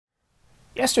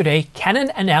Yesterday,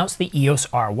 Canon announced the EOS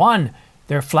R1,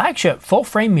 their flagship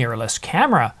full-frame mirrorless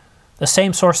camera. The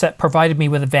same source that provided me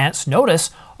with advance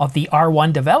notice of the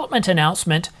R1 development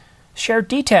announcement shared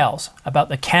details about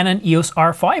the Canon EOS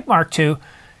R5 Mark II,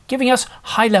 giving us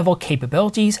high-level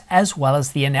capabilities as well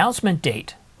as the announcement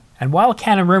date. And while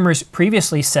Canon rumors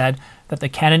previously said that the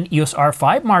Canon EOS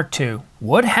R5 Mark II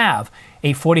would have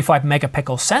a 45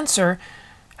 megapixel sensor,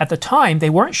 at the time they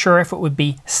weren't sure if it would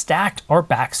be stacked or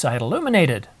backside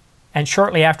illuminated. And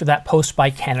shortly after that post by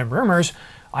Canon rumors,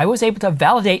 I was able to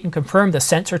validate and confirm the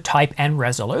sensor type and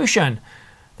resolution.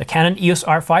 The Canon EOS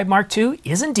R5 Mark II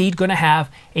is indeed going to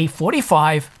have a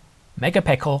 45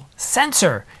 megapixel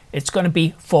sensor. It's going to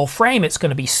be full frame, it's going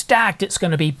to be stacked, it's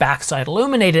going to be backside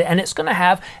illuminated, and it's going to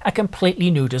have a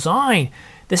completely new design.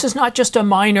 This is not just a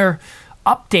minor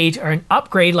update or an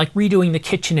upgrade like redoing the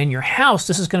kitchen in your house.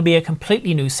 This is going to be a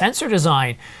completely new sensor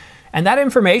design. And that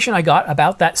information I got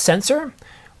about that sensor,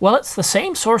 well, it's the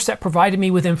same source that provided me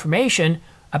with information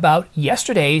about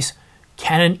yesterday's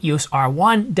Canon EOS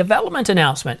R1 development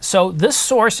announcement. So this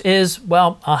source is,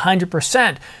 well,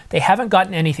 100%. They haven't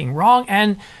gotten anything wrong,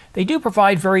 and they do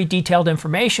provide very detailed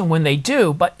information when they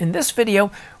do. But in this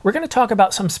video, we're going to talk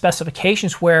about some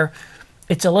specifications where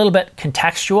it's a little bit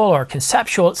contextual or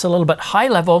conceptual, it's a little bit high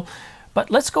level, but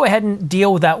let's go ahead and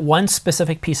deal with that one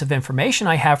specific piece of information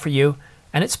I have for you,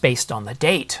 and it's based on the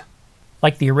date.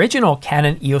 Like the original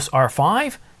Canon EOS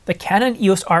R5, the Canon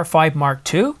EOS R5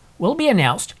 Mark II will be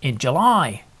announced in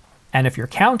July. And if you're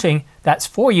counting, that's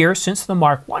 4 years since the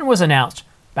Mark I was announced,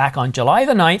 back on July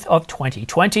the 9th of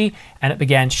 2020, and it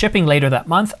began shipping later that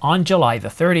month on July the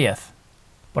 30th.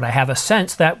 But I have a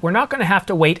sense that we're not going to have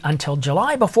to wait until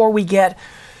July before we get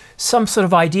some sort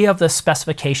of idea of the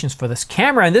specifications for this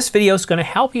camera, and this video is going to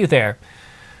help you there.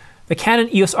 The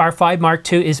Canon EOS R5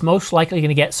 Mark II is most likely going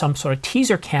to get some sort of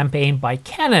teaser campaign by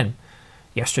Canon.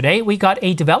 Yesterday, we got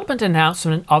a development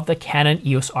announcement of the Canon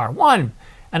EOS R1,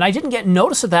 and I didn't get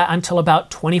notice of that until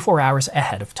about 24 hours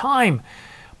ahead of time.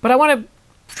 But I want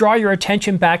to draw your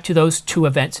attention back to those two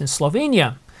events in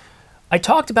Slovenia. I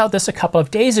talked about this a couple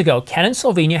of days ago. Canon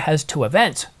Slovenia has two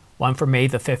events, one for May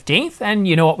the 15th, and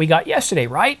you know what we got yesterday,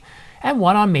 right? And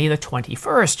one on May the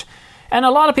 21st. And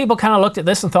a lot of people kind of looked at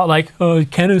this and thought like, oh,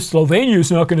 Canon Slovenia is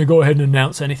not going to go ahead and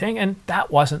announce anything, and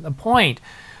that wasn't the point.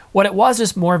 What it was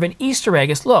is more of an Easter egg.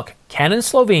 Is look, Canon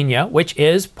Slovenia, which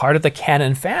is part of the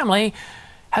Canon family,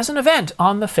 has an event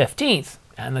on the 15th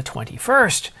and the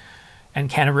 21st. And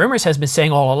Canon Rumors has been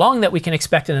saying all along that we can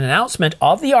expect an announcement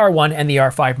of the R1 and the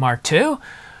R5 Mark II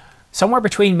somewhere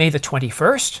between May the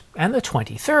 21st and the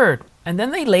 23rd. And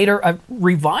then they later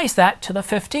revised that to the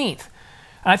 15th.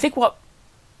 And I think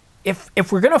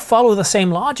if we're going to follow the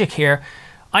same logic here,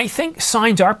 I think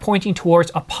signs are pointing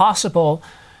towards a possible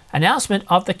announcement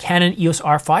of the Canon EOS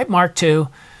R5 Mark II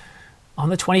on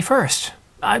the 21st.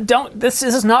 This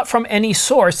is not from any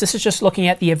source. This is just looking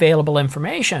at the available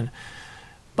information.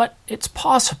 But it's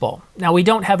possible. Now, we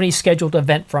don't have any scheduled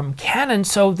event from Canon,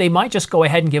 so they might just go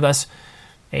ahead and give us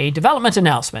a development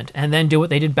announcement and then do what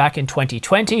they did back in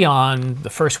 2020 on the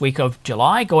first week of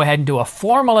July, go ahead and do a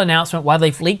formal announcement while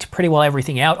they've leaked pretty well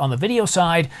everything out on the video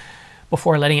side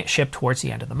before letting it ship towards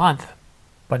the end of the month.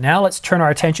 But now let's turn our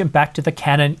attention back to the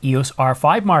Canon EOS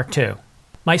R5 Mark II.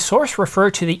 My source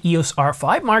referred to the EOS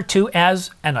R5 Mark II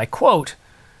as, and I quote,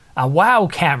 a wow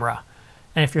camera.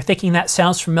 And if you're thinking that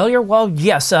sounds familiar, well,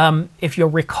 yes, if you'll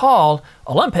recall,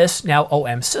 Olympus, now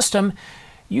OM System,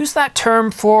 used that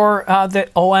term for the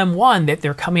OM1, that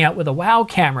they're coming out with a wow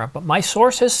camera. But my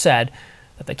source has said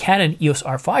that the Canon EOS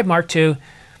R5 Mark II,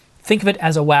 think of it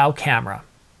as a wow camera.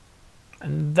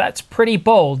 And that's pretty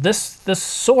bold. This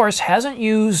source hasn't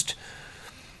used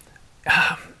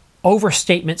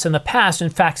overstatements in the past. In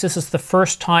fact, this is the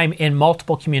first time in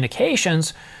multiple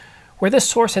communications where this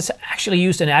source has actually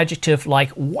used an adjective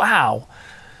like wow.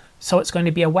 So it's going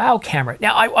to be a wow camera.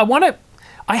 Now,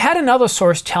 I had another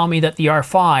source tell me that the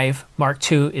R5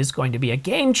 Mark II is going to be a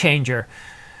game changer.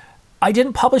 I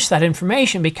didn't publish that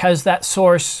information because that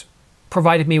source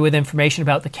provided me with information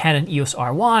about the Canon EOS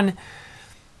R1,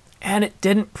 and it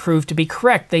didn't prove to be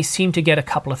correct. They seemed to get a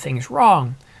couple of things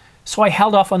wrong. So I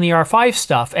held off on the R5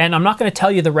 stuff, and I'm not going to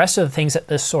tell you the rest of the things that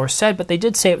this source said, but they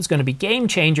did say it was going to be game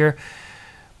changer.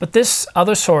 But this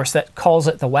other source that calls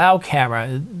it the wow camera,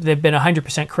 they've been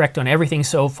 100% correct on everything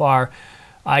so far.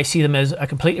 I see them as a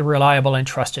completely reliable and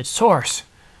trusted source.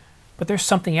 But there's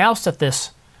something else that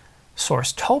this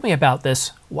source told me about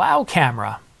this wow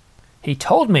camera. He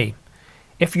told me,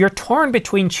 if you're torn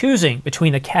between choosing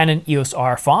between the Canon EOS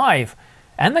R5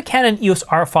 and the Canon EOS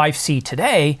R5C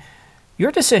today,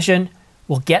 your decision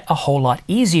will get a whole lot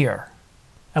easier.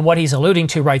 And what he's alluding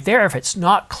to right there, if it's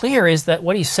not clear, is that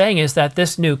what he's saying is that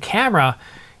this new camera,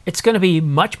 it's going to be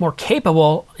much more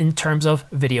capable in terms of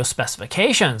video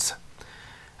specifications.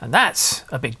 And that's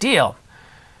a big deal.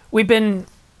 We've been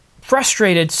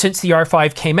frustrated since the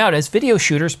R5 came out as video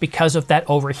shooters because of that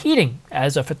overheating.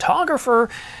 As a photographer,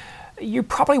 you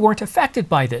probably weren't affected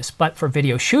by this, but for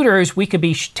video shooters, we could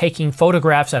be taking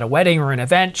photographs at a wedding or an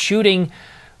event, shooting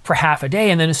for half a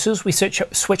day, and then as soon as we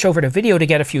switch over to video to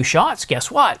get a few shots, guess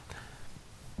what?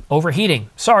 Overheating.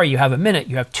 Sorry, you have a minute,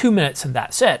 you have 2 minutes, and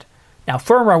that's it. Now,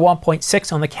 firmware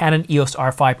 1.6 on the Canon EOS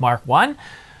R5 Mark I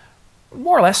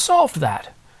more or less solved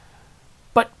that.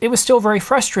 But it was still very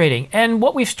frustrating, and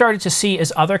what we've started to see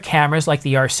is other cameras like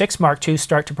the R6 Mark II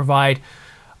start to provide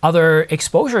other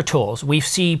exposure tools. We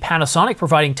see Panasonic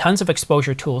providing tons of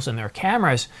exposure tools in their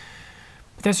cameras.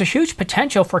 But there's a huge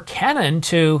potential for Canon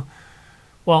to,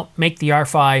 well, make the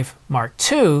R5 Mark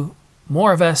II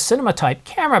more of a cinema type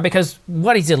camera, because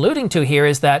what he's alluding to here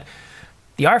is that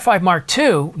the R5 Mark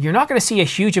II, you're not going to see a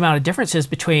huge amount of differences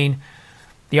between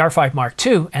the R5 Mark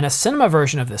II and a cinema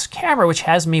version of this camera, which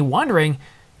has me wondering,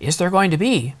 is there going to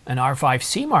be an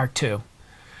R5C Mark II?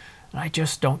 And I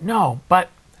just don't know. But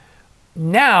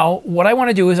now what I want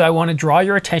to do is I want to draw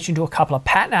your attention to a couple of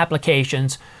patent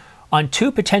applications on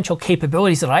two potential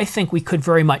capabilities that I think we could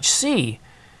very much see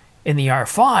in the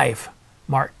R5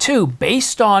 Mark II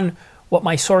based on what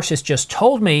my sources just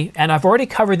told me, and I've already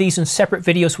covered these in separate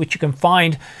videos which you can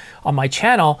find on my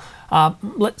channel.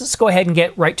 Let's go ahead and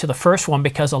get right to the first one,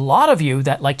 because a lot of you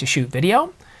that like to shoot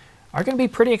video are going to be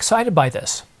pretty excited by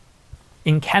this.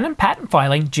 In Canon patent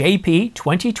filing JP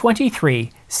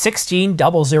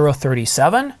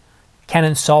 2023-160037,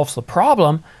 Canon solves the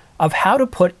problem of how to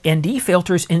put ND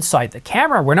filters inside the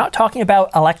camera. We're not talking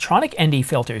about electronic ND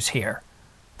filters here,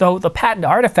 though the patent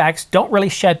artifacts don't really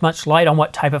shed much light on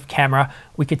what type of camera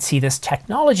we could see this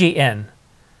technology in,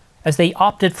 as they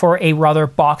opted for a rather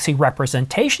boxy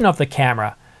representation of the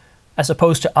camera, as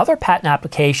opposed to other patent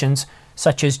applications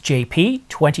such as JP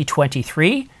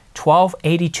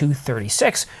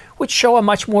 2023-128236, which show a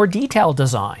much more detailed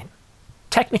design.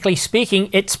 Technically speaking,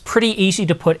 it's pretty easy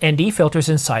to put ND filters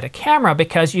inside a camera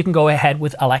because you can go ahead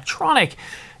with electronic,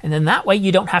 and then that way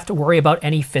you don't have to worry about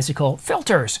any physical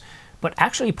filters. But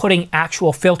actually putting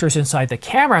actual filters inside the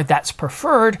camera, that's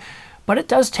preferred, but it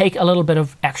does take a little bit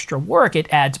of extra work.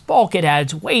 It adds bulk, it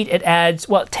adds weight, it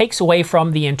takes away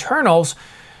from the internals,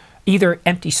 either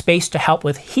empty space to help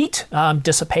with heat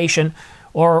dissipation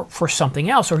or for something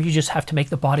else, or you just have to make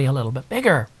the body a little bit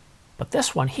bigger. But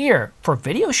this one here, for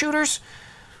video shooters,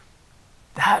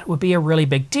 that would be a really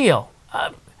big deal.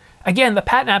 Again, the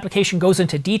patent application goes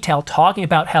into detail talking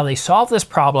about how they solve this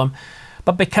problem,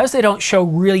 but because they don't show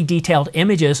really detailed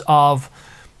images of,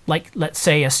 like, let's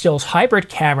say a stills hybrid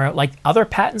camera like other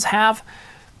patents have,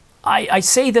 I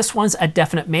say this one's a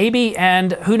definite maybe,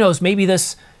 and who knows, maybe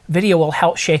this video will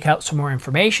help shake out some more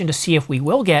information to see if we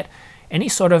will get any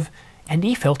sort of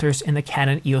ND filters in the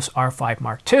Canon EOS R5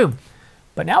 Mark II.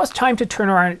 But now it's time to turn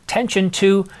our attention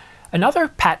to another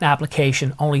patent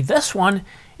application, only this one,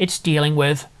 it's dealing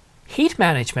with heat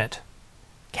management.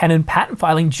 Canon patent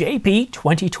filing JP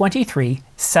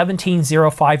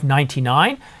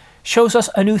 2023-170599 shows us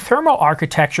a new thermal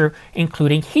architecture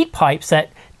including heat pipes that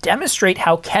demonstrate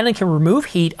how Canon can remove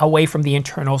heat away from the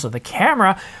internals of the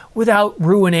camera without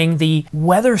ruining the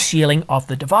weather sealing of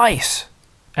the device.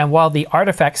 And while the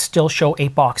artifacts still show a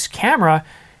box camera,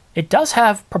 it does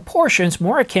have proportions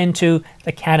more akin to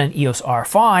the Canon EOS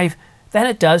R5 than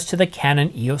it does to the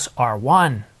Canon EOS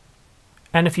R1.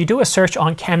 And if you do a search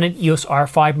on Canon EOS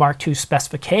R5 Mark II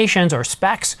specifications or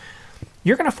specs,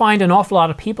 you're going to find an awful lot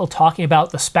of people talking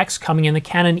about the specs coming in the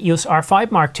Canon EOS R5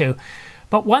 Mark II.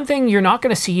 But one thing you're not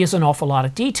going to see is an awful lot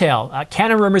of detail.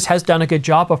 Canon Rumors has done a good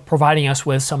job of providing us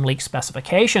with some leaked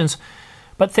specifications,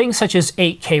 but things such as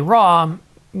 8K RAW,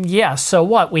 yeah, so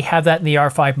what? We have that in the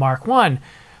R5 Mark I.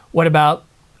 What about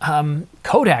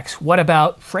codecs? What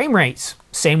about frame rates?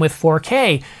 Same with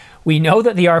 4K. We know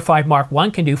that the R5 Mark I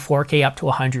can do 4K up to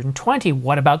 120.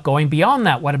 What about going beyond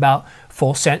that? What about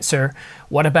full sensor?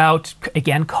 What about,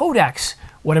 again, codecs?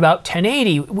 What about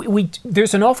 1080?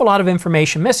 There's an awful lot of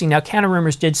information missing. Now, Canon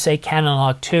Rumors did say Canon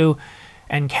Log 2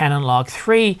 and Canon Log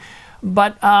 3,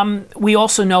 but we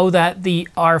also know that the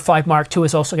R5 Mark II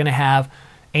is also going to have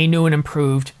a new and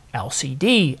improved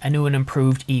LCD, a new and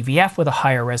improved EVF with a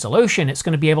higher resolution. It's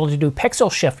going to be able to do pixel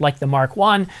shift like the Mark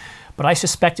I, but I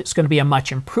suspect it's going to be a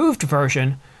much improved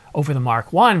version over the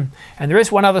Mark I. And there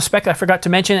is one other spec I forgot to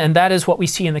mention, and that is what we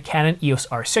see in the Canon EOS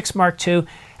R6 Mark II,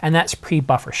 and that's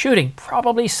pre-buffer shooting,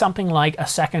 probably something like a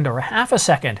second or a half a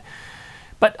second.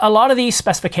 But a lot of these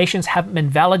specifications haven't been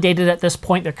validated at this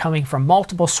point. They're coming from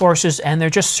multiple sources and they're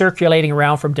just circulating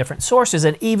around from different sources.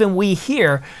 And even we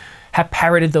here have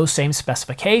parroted those same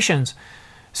specifications.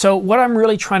 So what I'm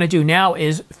really trying to do now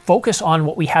is focus on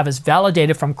what we have as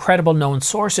validated from credible known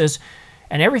sources,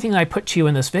 and everything I put to you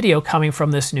in this video coming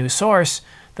from this new source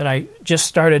that I just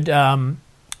started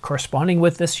corresponding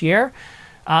with this year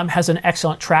has an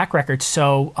excellent track record.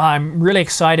 So I'm really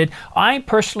excited. I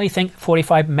personally think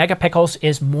 45 megapixels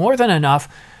is more than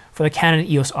enough for the Canon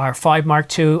EOS R5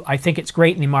 Mark II. I think it's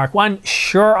great in the Mark I.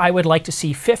 Sure, I would like to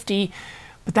see 50,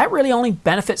 but that really only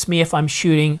benefits me if I'm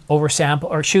shooting oversample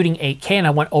or shooting 8K and I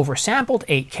want oversampled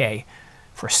 8K.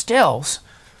 For stills,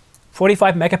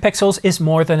 45 megapixels is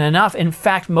more than enough. In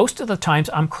fact, most of the times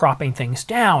I'm cropping things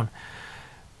down.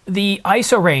 The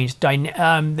ISO range,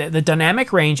 the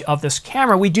dynamic range of this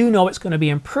camera, we do know it's going to be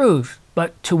improved,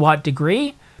 but to what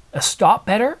degree? A stop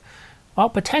better? Well,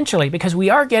 potentially, because we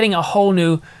are getting a whole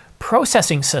new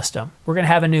processing system. We're going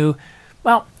to have a new,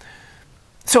 well,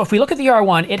 so if we look at the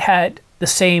R1, it had the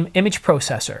same image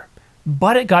processor,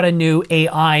 but it got a new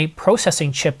AI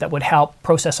processing chip that would help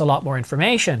process a lot more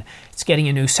information. It's getting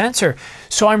a new sensor.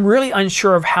 So I'm really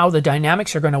unsure of how the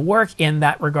dynamics are going to work in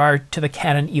that regard to the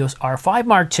Canon EOS R5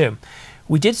 Mark II.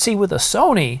 We did see with the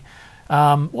Sony,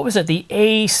 what was it, the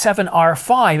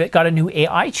A7R5, it got a new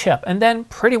AI chip, and then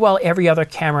pretty well every other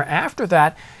camera after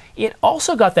that, it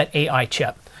also got that AI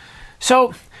chip.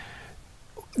 So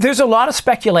there's a lot of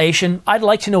speculation. I'd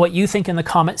like to know what you think in the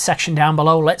comment section down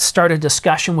below. Let's start a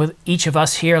discussion with each of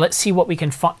us here. Let's see what we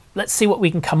can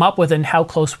come up with and how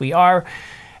close we are.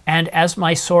 And as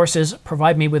my sources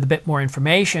provide me with a bit more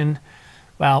information,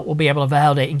 well, we'll be able to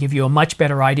validate and give you a much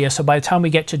better idea. So by the time we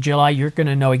get to July, you're going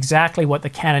to know exactly what the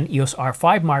Canon EOS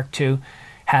R5 Mark II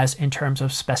has in terms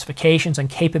of specifications and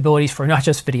capabilities for not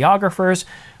just videographers,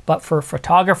 but for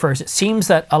photographers. It seems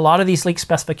that a lot of these leaked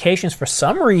specifications, for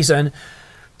some reason,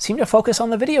 seem to focus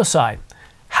on the video side.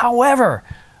 However,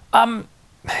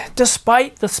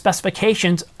 despite the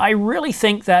specifications, I really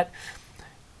think that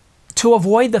to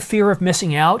avoid the fear of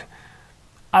missing out,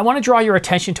 I want to draw your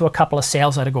attention to a couple of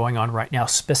sales that are going on right now,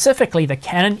 specifically the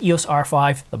Canon EOS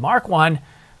R5, the Mark I.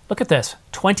 Look at this,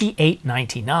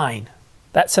 $28.99.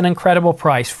 That's an incredible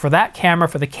price for that camera,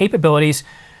 for the capabilities.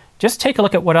 Just take a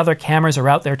look at what other cameras are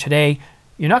out there today.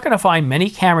 You're not going to find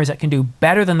many cameras that can do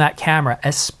better than that camera,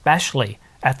 especially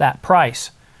at that price.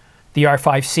 The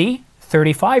R5C,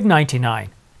 $35.99.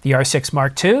 The R6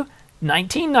 Mark II,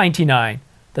 $19.99.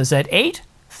 The Z8,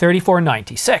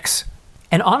 $34.96.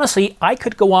 And honestly, I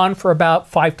could go on for about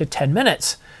 5 to 10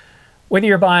 minutes. Whether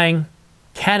you're buying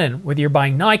Canon, whether you're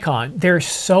buying Nikon, there's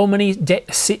so many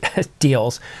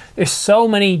deals. There's so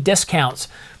many discounts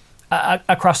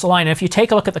across the line. And if you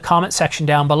take a look at the comment section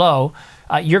down below,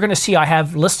 you're going to see I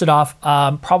have listed off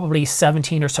probably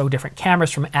 17 or so different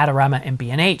cameras from Adorama and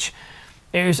B&H.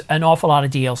 There's an awful lot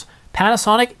of deals.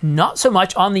 Panasonic, not so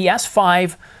much. On the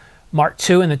S5 Mark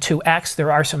II and the 2X,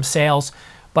 there are some sales,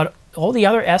 but all the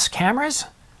other S cameras,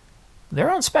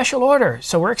 they're on special order.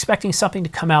 So we're expecting something to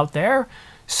come out there.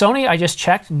 Sony, I just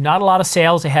checked, not a lot of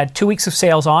sales. They had 2 weeks of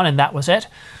sales on and that was it.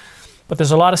 But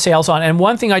there's a lot of sales on. And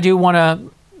one thing I do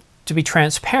want to be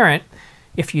transparent,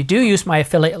 if you do use my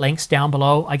affiliate links down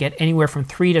below, I get anywhere from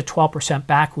 3 to 12%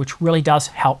 back, which really does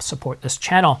help support this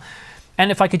channel.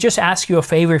 And if I could just ask you a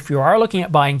favor, if you are looking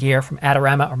at buying gear from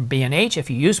Adorama or B&H, if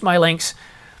you use my links,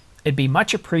 it'd be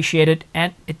much appreciated,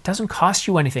 and it doesn't cost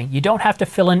you anything. You don't have to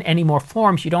fill in any more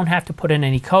forms. You don't have to put in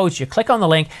any codes. You click on the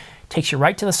link, takes you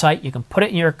right to the site. You can put it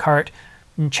in your cart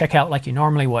and check out like you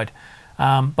normally would.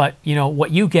 But you know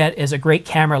what you get is a great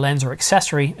camera lens or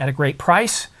accessory at a great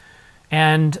price.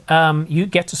 And you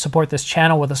get to support this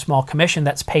channel with a small commission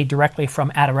that's paid directly from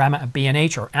Adorama,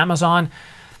 B&H, or Amazon.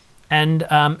 And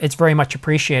it's very much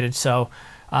appreciated. So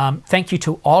thank you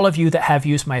to all of you that have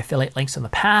used my affiliate links in the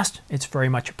past. It's very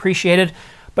much appreciated.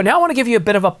 But now I want to give you a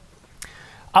bit of a,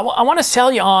 I want to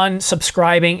sell you on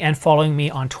subscribing and following me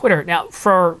on Twitter. Now,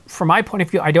 from my point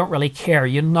of view, I don't really care.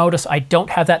 You'll notice I don't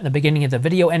have that in the beginning of the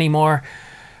video anymore.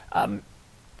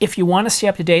 If you want to stay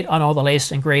up to date on all the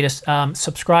latest and greatest,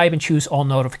 subscribe and choose all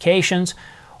notifications.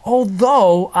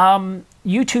 Although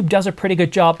YouTube does a pretty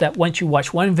good job that once you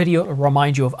watch one video, it'll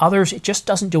remind you of others. It just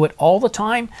doesn't do it all the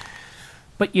time.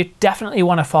 But you definitely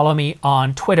want to follow me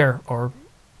on Twitter or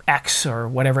X or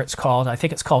whatever it's called. I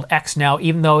think it's called X now,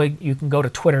 even though you can go to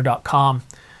twitter.com.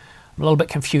 I'm a little bit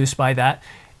confused by that.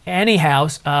 Anyhow,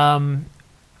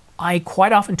 I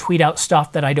quite often tweet out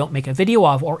stuff that I don't make a video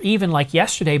of, or even like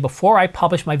yesterday, before I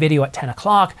published my video at 10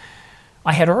 o'clock,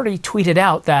 I had already tweeted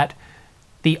out that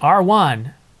the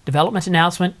R1 development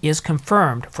announcement is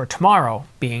confirmed for tomorrow,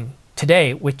 being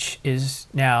today, which is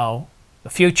now the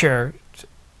future.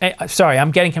 Sorry,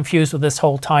 I'm getting confused with this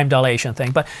whole time dilation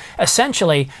thing, but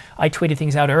essentially I tweeted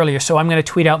things out earlier, so I'm going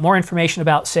to tweet out more information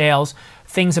about sales,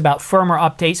 things about firmware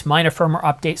updates, minor firmware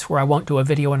updates where I won't do a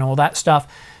video and all that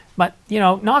stuff. But, you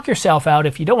know, knock yourself out.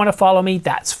 If you don't want to follow me,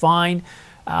 that's fine.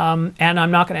 And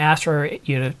I'm not going to ask for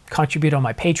you to contribute on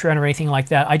my Patreon or anything like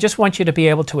that. I just want you to be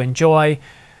able to enjoy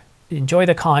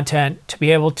the content, to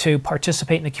be able to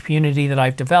participate in the community that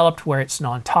I've developed where it's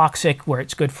non-toxic, where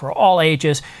it's good for all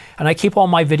ages. And I keep all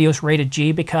my videos rated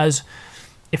G because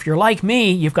if you're like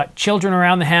me, you've got children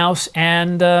around the house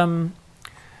and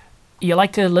you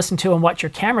like to listen to and watch your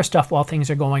camera stuff while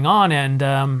things are going on,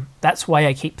 and that's why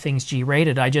I keep things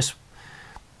G-rated. I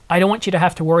don't want you to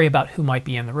have to worry about who might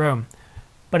be in the room.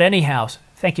 But anyhow,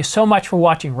 thank you so much for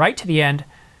watching right to the end.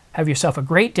 Have yourself a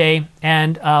great day,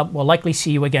 and we'll likely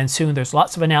see you again soon. There's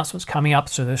lots of announcements coming up,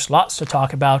 so there's lots to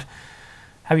talk about.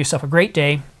 Have yourself a great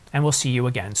day, and we'll see you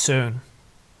again soon.